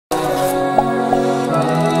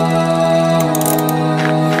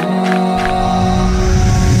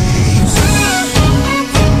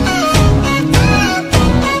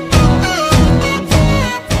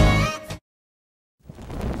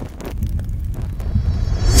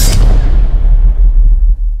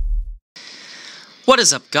What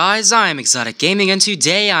is up, guys? I am ExxotikGaming, and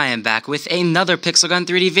today I am back with another Pixel Gun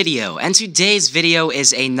 3D video, and today's video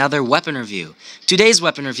is another weapon review. Today's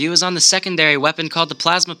weapon review is on the secondary weapon called the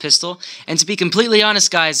plasma pistol, and to be completely honest,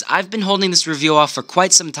 guys, I've been holding this review off for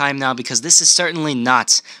quite some time now because this is certainly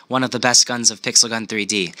not one of the best guns of Pixel Gun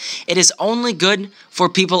 3D. It is only good for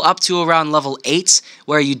people up to around level 8,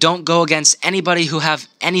 where you don't go against anybody who have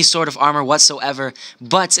any sort of armor whatsoever,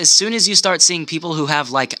 but as soon as you start seeing people who have,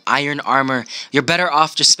 like, iron armor, you're better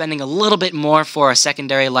off just spending a little bit more for a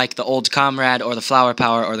secondary like the Old Comrade or the Flower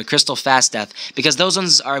Power or the Crystal Fast Death, because those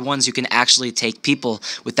ones are ones you can actually take people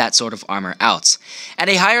with that sort of armor out. At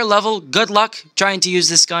a higher level, good luck trying to use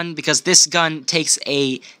this gun, because this gun takes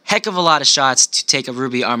a heck of a lot of shots to take a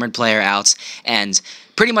Ruby armored player out, and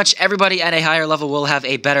pretty much everybody at a higher level will have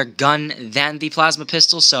a better gun than the plasma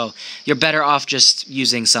pistol, so you're better off just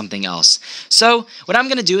using something else. So what I'm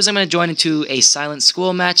going to do is I'm going to join into a silent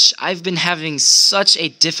school match. I've been having such a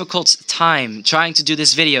difficult time trying to do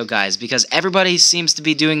this video, guys, because everybody seems to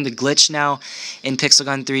be doing the glitch now in Pixel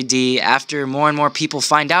Gun 3D. After more and more people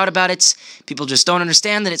find out about it, people just don't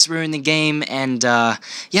understand that it's ruining the game, and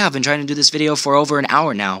yeah, I've been trying to do this video for over an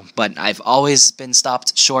hour now, but I've always been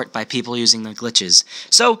stopped short by people using the glitches.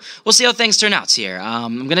 So, we'll see how things turn out here.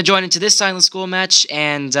 I'm going to join into this silent school match,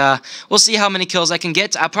 and we'll see how many kills I can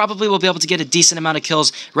get. I probably will be able to get a decent amount of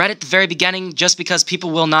kills right at the very beginning, just because people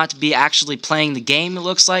will not be actually playing the game, it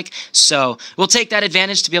looks like. So, we'll take that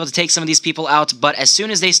advantage to be able to take some of these people out, but as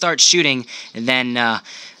soon as they start shooting, then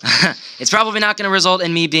it's probably not going to result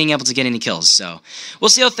in me being able to get any kills, so we'll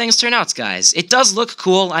see how things turn out, guys. It does look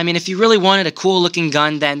cool. I mean, if you really wanted a cool-looking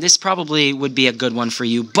gun, then this probably would be a good one for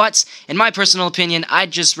you, but in my personal opinion, I'd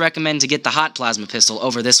just recommend to get the hot plasma pistol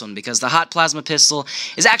over this one, because the hot plasma pistol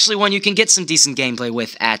is actually one you can get some decent gameplay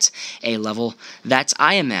with at a level that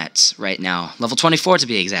I am at right now, level 24 to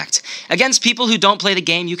be exact. Against people who don't play the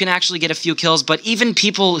game, you can actually get a few kills, but even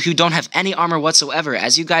people who don't have any armor whatsoever,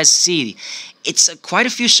 as you guys see, it's quite a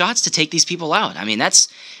few shots to take these people out. I mean, that's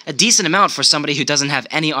a decent amount for somebody who doesn't have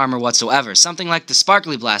any armor whatsoever. Something like the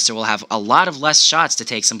Sparkly Blaster will have a lot of less shots to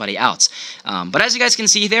take somebody out. But as you guys can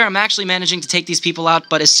see there, I'm actually managing to take these people out,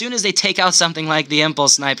 but as soon as they take out something like the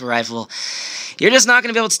Impulse Sniper Rifle, you're just not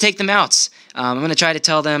going to be able to take them out. I'm going to try to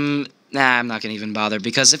tell them, nah, I'm not going to even bother,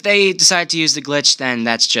 because if they decide to use the glitch, then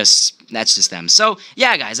that's just them. So,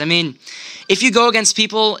 yeah, guys, I mean, if you go against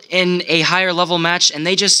people in a higher level match and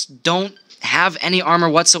they just don't have any armor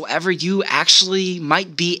whatsoever, you actually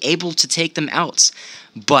might be able to take them out.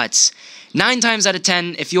 But 9 times out of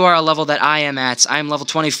 10, if you are a level that I am at, I am level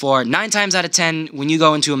 24, 9 times out of 10, when you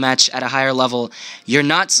go into a match at a higher level, you're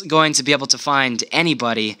not going to be able to find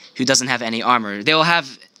anybody who doesn't have any armor. They will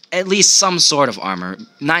have at least some sort of armor.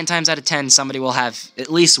 9 times out of 10, somebody will have at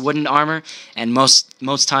least wooden armor, and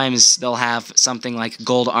most times they'll have something like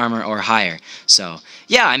gold armor or higher. So,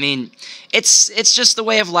 yeah, I mean, it's just the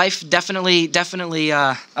way of life. Definitely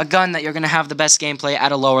a gun that you're going to have the best gameplay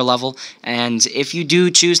at a lower level, and if you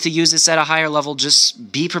do choose to use this at a higher level,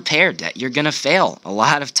 just be prepared that you're going to fail a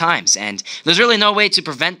lot of times, and there's really no way to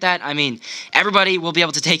prevent that. I mean, everybody will be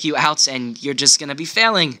able to take you out, and you're just going to be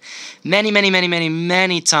failing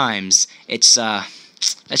many times.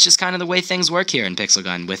 It's just kind of the way things work here in Pixel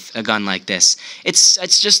Gun with a gun like this.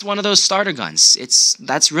 It's just one of those starter guns.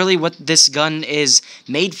 That's really what this gun is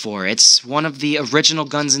made for. It's one of the original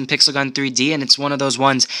guns in Pixel Gun 3D, and it's one of those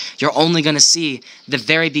ones you're only going to see the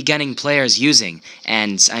very beginning players using.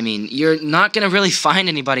 And, I mean, you're not going to really find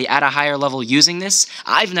anybody at a higher level using this.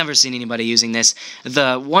 I've never seen anybody using this.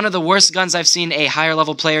 One of the worst guns I've seen a higher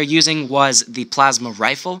level player using was the Plasma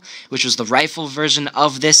Rifle, which was the rifle version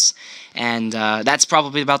of this, and that's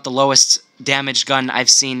probably about the lowest damage gun I've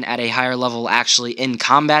seen at a higher level actually in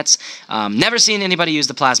combat. Never seen anybody use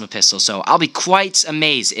the plasma pistol, so I'll be quite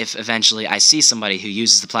amazed if eventually I see somebody who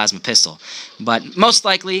uses the plasma pistol. But most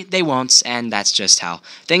likely they won't, and that's just how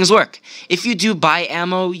things work. If you do buy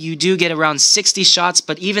ammo, you do get around 60 shots,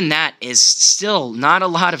 but even that is still not a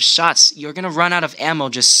lot of shots. You're going to run out of ammo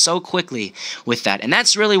just so quickly with that, and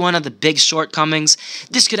that's really one of the big shortcomings.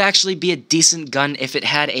 This could actually be a decent gun if it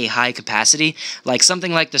had a high capacity, like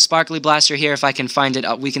something like the Sparkly Blaster here. If I can find it,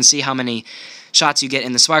 we can see how many shots you get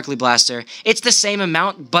in the Sparkly Blaster. It's the same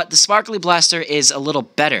amount, but the Sparkly Blaster is a little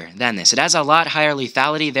better than this. It has a lot higher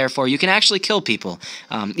lethality, therefore you can actually kill people.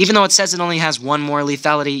 Even though it says it only has 1 more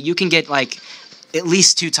lethality, you can get like at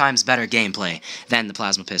least 2 times better gameplay than the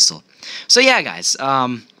plasma pistol. So yeah, guys,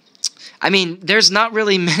 I mean, there's not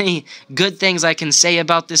really many good things I can say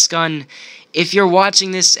about this gun. If you're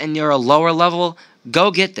watching this and you're a lower level,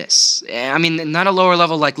 go get this. I mean, not a lower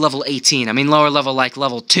level like level 18. I mean lower level like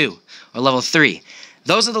level 2 or level 3.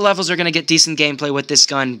 those are the levels you're going to get decent gameplay with this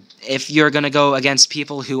gun. If you're going to go against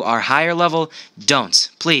people who are higher level, don't.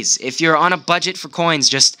 Please, if you're on a budget for coins,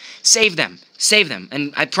 just save them. Save them.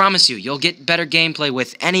 And I promise you, you'll get better gameplay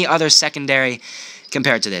with any other secondary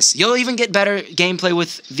compared to this. You'll even get better gameplay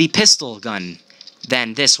with the pistol gun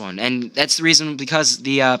than this one. And that's the reason, because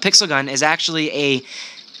the pixel gun is actually a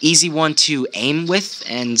easy one to aim with,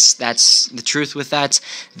 and that's the truth with that.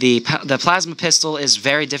 The plasma pistol is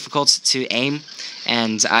very difficult to aim,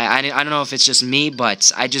 and I don't know if it's just me,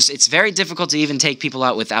 but it's very difficult to even take people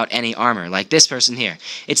out without any armor, like this person here.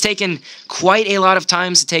 It's taken quite a lot of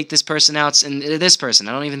times to take this person out, and this person,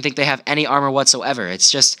 I don't even think they have any armor whatsoever.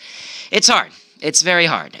 It's hard. It's very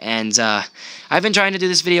hard, and I've been trying to do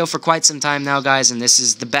this video for quite some time now, guys, and this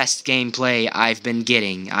is the best gameplay I've been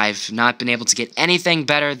getting. I've not been able to get anything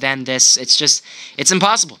better than this. It's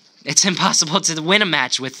impossible. It's impossible to win a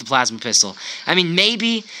match with the plasma pistol. I mean,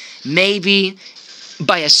 maybe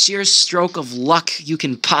by a sheer stroke of luck you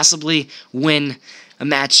can possibly win a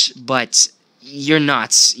match, but you're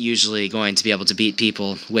not usually going to be able to beat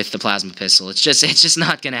people with the plasma pistol. It's just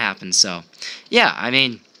not going to happen. So, yeah, I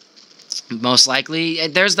mean, most likely,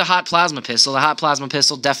 there's the hot plasma pistol. The hot plasma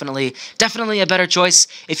pistol, definitely a better choice.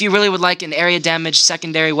 If you really would like an area damage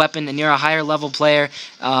secondary weapon and you're a higher level player,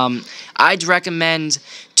 I'd recommend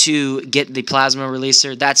to get the plasma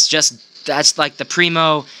releaser. That's like the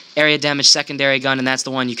primo area damage secondary gun, and that's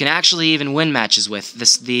the one you can actually even win matches with.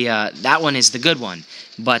 That one is the good one,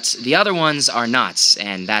 but the other ones are not,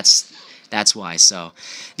 and that's why. So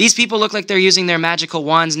these people look like they're using their magical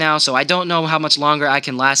wands now, so I don't know how much longer I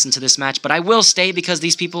can last into this match, but I will stay because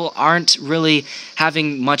these people aren't really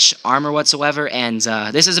having much armor whatsoever, and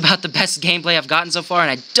this is about the best gameplay I've gotten so far, and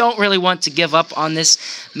I don't really want to give up on this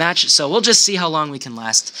match, so we'll just see how long we can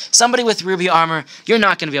last. Somebody with ruby armor, you're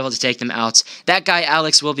not going to be able to take them out. That guy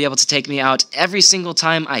Alex will be able to take me out every single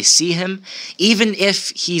time I see him, even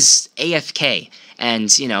if he's AFK.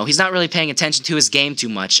 And, you know, he's not really paying attention to his game too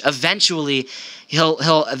much. Eventually, he'll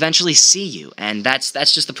eventually see you, and that's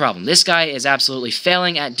just the problem. This guy is absolutely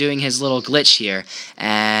failing at doing his little glitch here,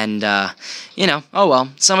 and, you know, oh well.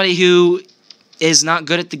 Somebody who is not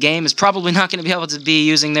good at the game is probably not going to be able to be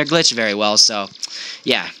using their glitch very well, so,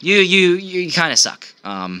 yeah, you kind of suck.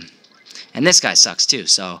 And this guy sucks too,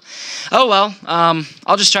 so, oh well,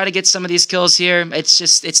 I'll just try to get some of these kills here.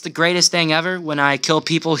 It's the greatest thing ever when I kill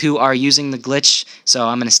people who are using the glitch, so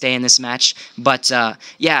I'm going to stay in this match. But,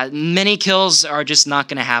 yeah, many kills are just not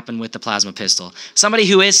going to happen with the plasma pistol. Somebody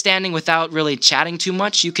who is standing without really chatting too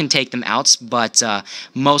much, you can take them out, but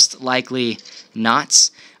most likely not.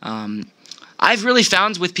 I've really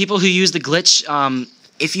found with people who use the glitch,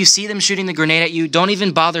 if you see them shooting the grenade at you, don't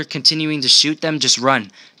even bother continuing to shoot them. Just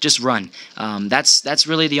run. Just run. That's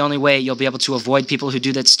really the only way you'll be able to avoid people who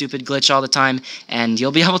do that stupid glitch all the time, and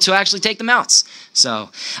you'll be able to actually take them out.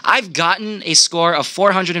 So, I've gotten a score of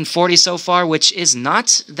 440 so far, which is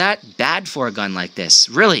not that bad for a gun like this.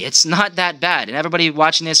 Really, it's not that bad. And everybody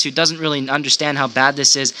watching this who doesn't really understand how bad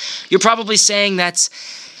this is, you're probably saying that,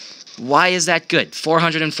 why is that good?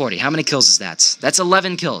 440. How many kills is that? That's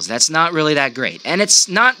 11 kills. That's not really that great. And it's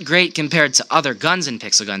not great compared to other guns in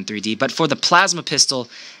Pixel Gun 3D, but for the plasma pistol,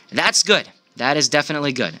 that's good. That is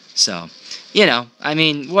definitely good. So, you know, I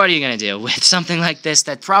mean, what are you going to do with something like this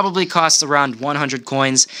that probably costs around 100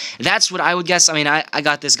 coins? That's what I would guess. I mean, I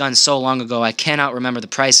got this gun so long ago, I cannot remember the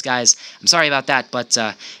price, guys. I'm sorry about that, but,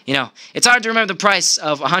 you know, it's hard to remember the price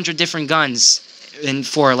of 100 different guns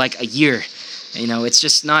for, like, a year. You know, it's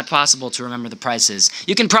just not possible to remember the prices.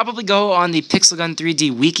 You can probably go on the Pixel Gun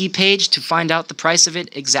 3D wiki page to find out the price of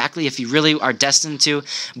it exactly if you really are destined to,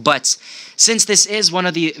 but since this is one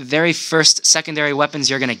of the very first secondary weapons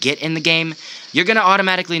you're going to get in the game, you're going to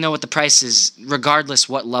automatically know what the price is regardless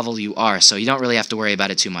what level you are, so you don't really have to worry about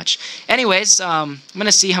it too much. Anyways, I'm going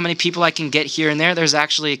to see how many people I can get here and there. There's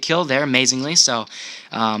actually a kill there, amazingly, so,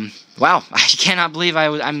 wow, I cannot believe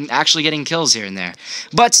I'm actually getting kills here and there.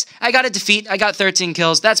 But I got a defeat. I got 13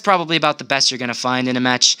 kills. That's probably about the best you're going to find in a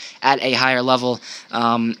match at a higher level.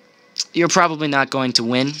 You're probably not going to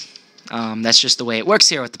win. That's just the way it works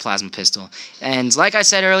here with the plasma pistol. And like I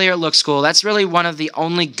said earlier, it looks cool. That's really one of the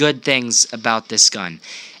only good things about this gun.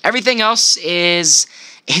 Everything else is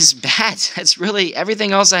bad. That's really,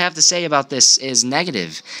 everything else I have to say about this is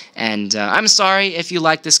negative. And I'm sorry if you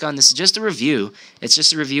like this gun. This is just a review. It's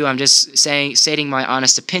just a review. I'm just stating my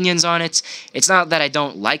honest opinions on it. It's not that I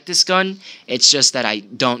don't like this gun. It's just that I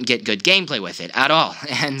don't get good gameplay with it at all.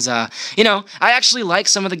 And, you know, I actually like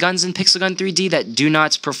some of the guns in Pixel Gun 3D that do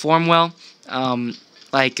not perform well.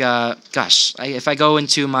 Like, gosh, if I go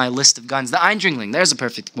into my list of guns, the Eindringling, there's a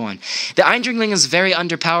perfect one. The Eindringling is a very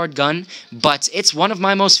underpowered gun, but it's one of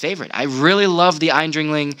my most favorite. I really love the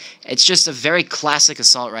Eindringling. It's just a very classic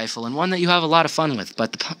assault rifle, and one that you have a lot of fun with.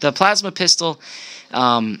 But the plasma pistol,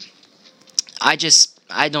 I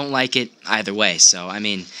don't like it either way, so, I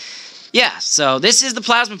mean... Yeah, so this is the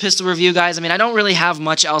plasma pistol review, guys. I mean, I don't really have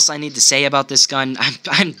much else I need to say about this gun.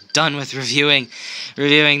 I'm done with reviewing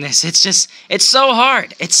this. It's so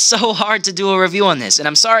hard. It's so hard to do a review on this. And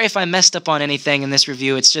I'm sorry if I messed up on anything in this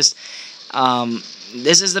review. It's just,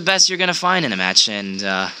 this is the best you're going to find in a match. And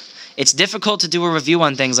it's difficult to do a review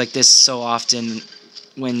on things like this so often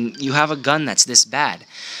when you have a gun that's this bad.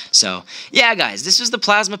 So, yeah, guys, this was the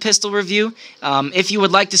plasma pistol review. If you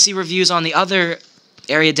would like to see reviews on the other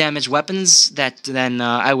area damage weapons, then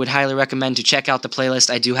I would highly recommend to check out the playlist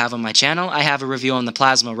I do have on my channel. I have a review on the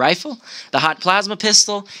plasma rifle, the hot plasma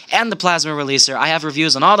pistol, and the plasma releaser. I have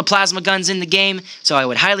reviews on all the plasma guns in the game, so I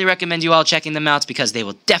would highly recommend you all checking them out because they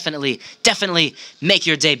will definitely make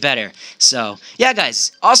your day better. So, yeah,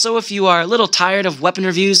 guys. Also, if you are a little tired of weapon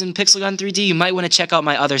reviews in Pixel Gun 3D, you might want to check out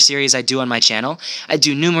my other series I do on my channel. I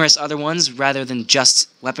do numerous other ones rather than just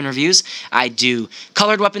weapon reviews. I do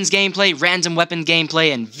colored weapons gameplay, random weapon gameplay,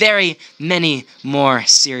 and very many more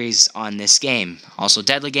series on this game. Also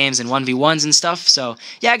deadly games and 1v1s and stuff. So,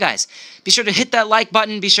 yeah, guys, be sure to hit that like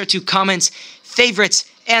button, be sure to comment, favorite,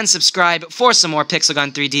 and subscribe for some more Pixel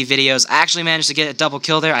Gun 3D videos. I actually managed to get a double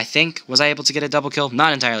kill there, I think. Was I able to get a double kill?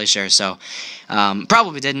 Not entirely sure, so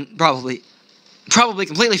probably didn't. Probably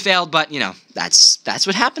completely failed, but, you know, that's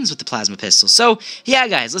what happens with the plasma pistol. So, yeah,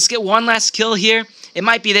 guys, let's get one last kill here. It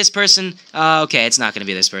might be this person. Okay, it's not going to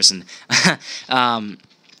be this person.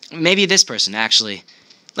 Maybe this person, actually.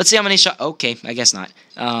 Let's see how many shots. Okay, I guess not.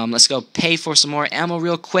 Let's go pay for some more ammo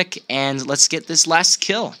real quick, and let's get this last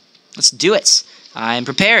kill. Let's do it. I'm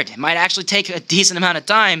prepared. It might actually take a decent amount of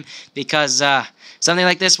time, because something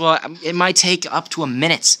like this, well, it might take up to a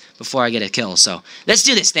minute before I get a kill. So, let's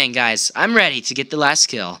do this thing, guys. I'm ready to get the last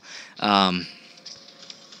kill.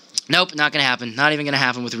 Nope, not gonna happen. Not even gonna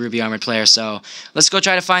happen with a Ruby Armored player, so let's go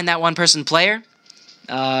try to find that one-person player.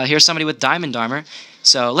 Here's somebody with diamond armor.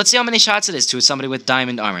 So, let's see how many shots it is to somebody with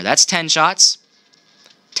diamond armor. That's 10 shots.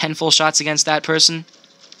 10 full shots against that person.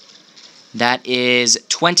 That is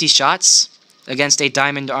 20 shots against a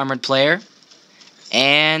diamond armored player.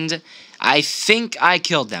 And I think I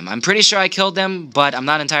killed them. I'm pretty sure I killed them, but I'm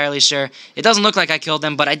not entirely sure. It doesn't look like I killed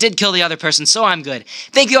them, but I did kill the other person, so I'm good.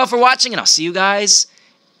 Thank you all for watching, and I'll see you guys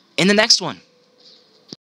in the next one.